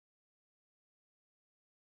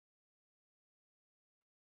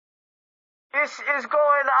This is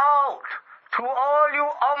going out to all you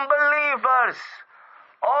unbelievers,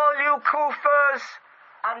 all you kuffars,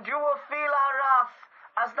 and you will feel our wrath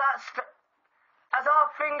as our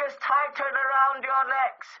fingers tighten around your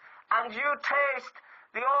necks and you taste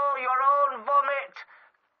your own vomit.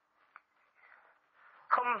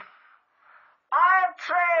 Come. I have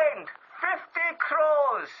trained 50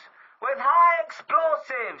 crows with high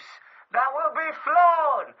explosives that will be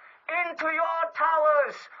flown into your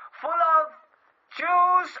towers full of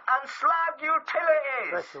Jews and slag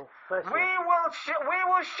utilities. Faisal. We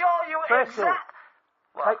will show you exactly.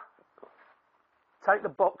 Take the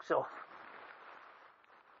box off.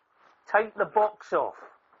 Take the box off.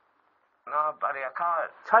 No, buddy, I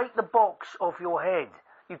can't. Take the box off your head.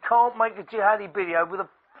 You can't make a jihadi video with a...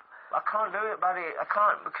 I can't do it, buddy. I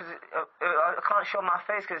can't because I can't show my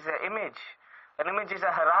face because it's an image. An image is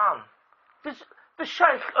a haram. Does the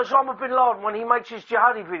Sheikh Osama bin Laden, when he makes his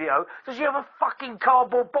jihadi video, does he have a fucking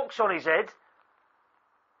cardboard box on his head?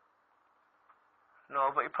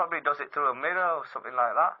 No, but he probably does it through a mirror or something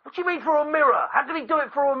like that. What do you mean through a mirror? How can he do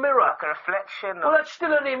it through a mirror? Like a reflection. Well, that's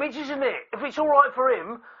still an image, isn't it? If it's all right for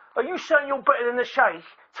him, are you saying you're better than the Sheikh?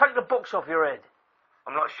 Take the box off your head.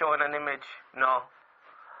 I'm not showing an image, no.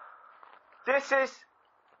 This is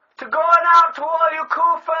to going out to all you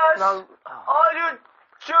kuffars, all you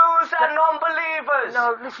Jews and non-believers.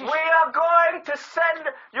 No, this is... We are going to send...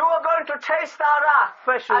 You are going to taste our wrath.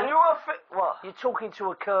 Special. And you will... What? You're talking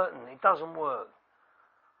to a curtain. It doesn't work.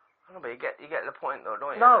 No, but you get the point, though,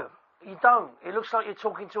 don't you? No, you don't. It looks like you're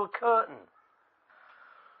talking to a curtain.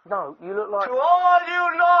 No, you look like... To all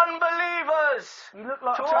you non-believers. You look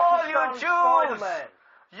like... To all you Jews. Spider-Man.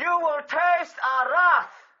 You will taste our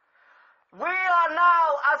wrath. We are now,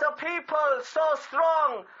 as a people, so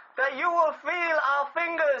strong that you will feel our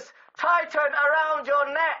fingers tighten around your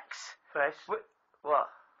necks. Fess? What?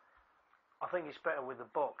 I think it's better with the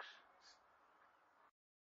box.